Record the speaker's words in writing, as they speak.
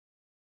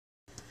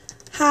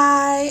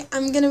Hi,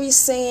 I'm going to be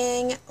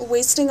singing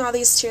Wasting All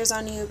These Tears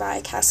on You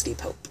by Cassadee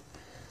Pope.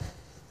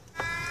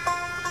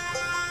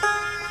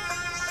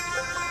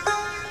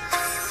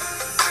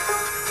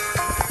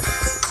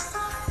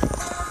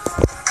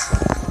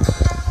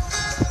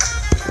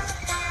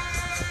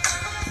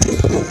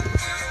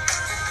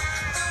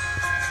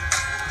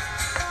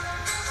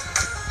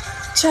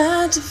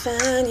 Tried to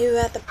find you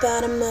at the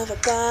bottom of a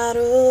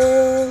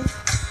bottle,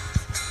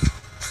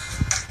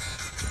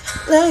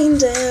 laying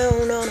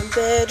down on a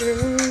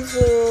bedroom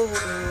floor.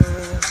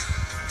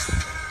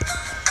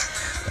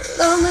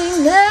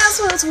 Loneliness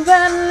was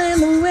rattling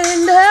the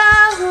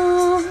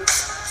windows.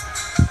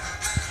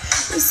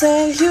 You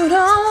say you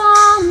don't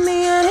want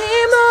me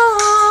anymore,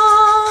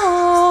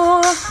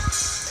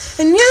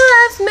 and you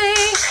left me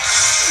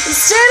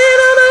sitting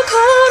on the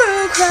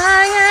corner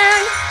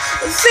crying,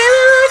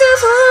 feeling like a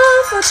fool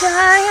for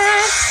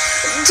trying.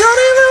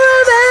 Don't even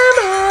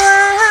remember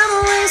why I'm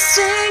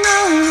wasting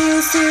all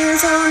these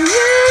tears on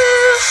you.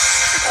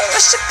 I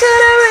wish I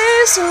could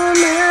erase your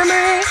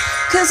memory,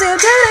 'cause you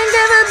didn't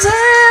give a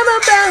damn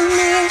about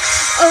me.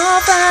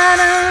 Oh,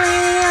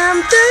 finally I'm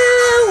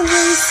through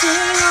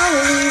wasting all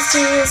these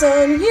tears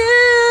on you.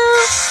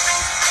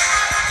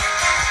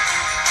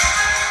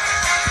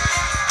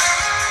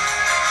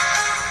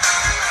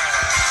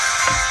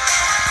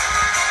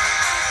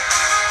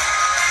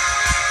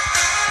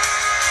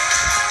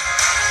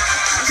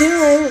 You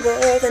ain't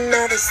worth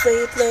another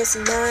sleepless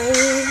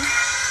night.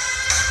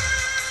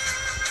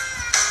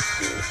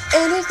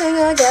 Anything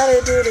I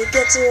gotta do to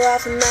get you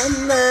off of my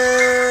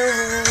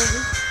mind.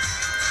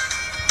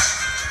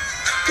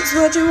 'Cause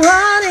what you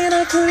wanted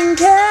I couldn't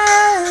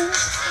care.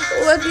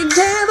 What you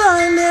did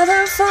I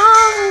never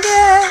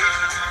forget.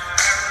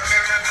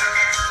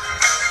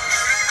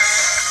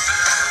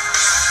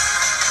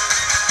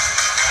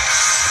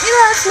 You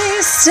left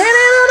me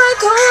sitting on the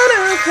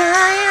corner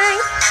crying,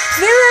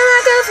 feeling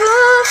like a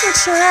fool for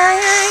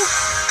trying.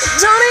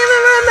 Don't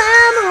even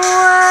remember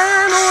why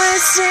I'm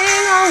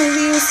wasting all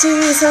these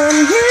tears on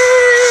you.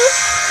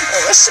 I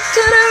wish I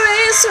could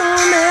erase your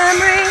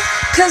memory,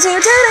 'cause you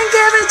didn't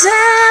give a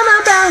damn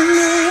about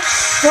me.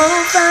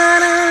 Oh,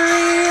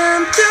 finally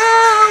I'm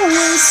through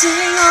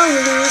wasting all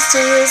these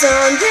tears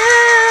on you.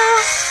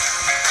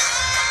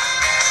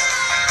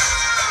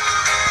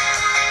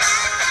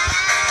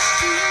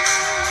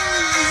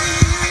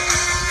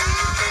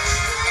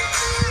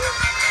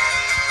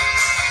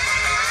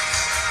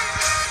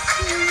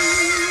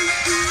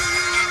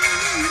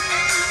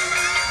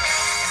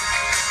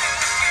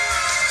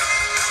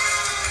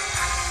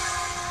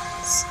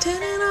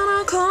 Standing on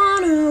a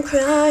corner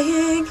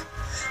crying,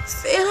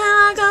 feeling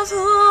like a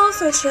fool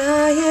for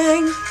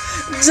trying.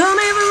 Don't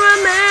even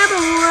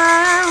remember why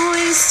I'm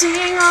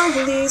wasting all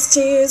these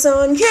tears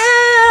on you.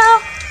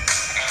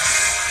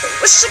 I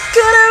wish I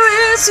could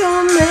erase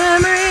your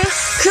memory,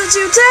 'cause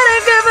you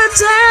didn't give a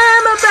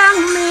damn about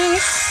me.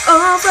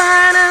 Oh,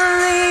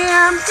 finally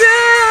I'm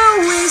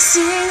through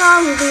wasting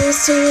all these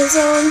tears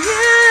on you.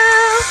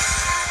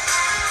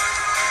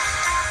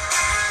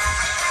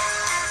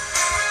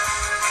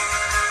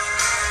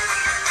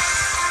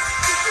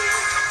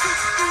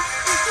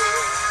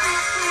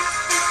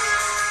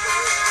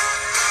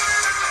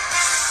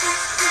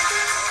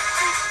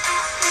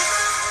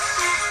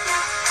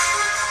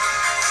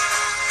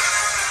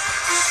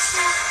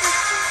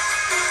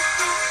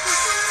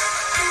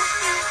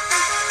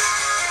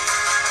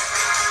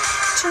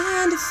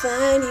 Trying to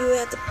find you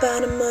at the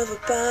bottom of a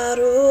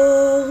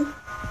bottle,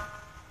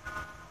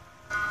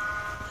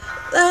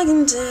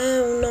 lying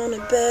down on a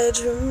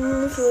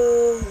bedroom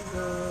floor.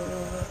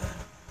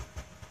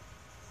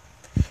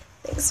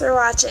 Thanks for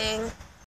watching.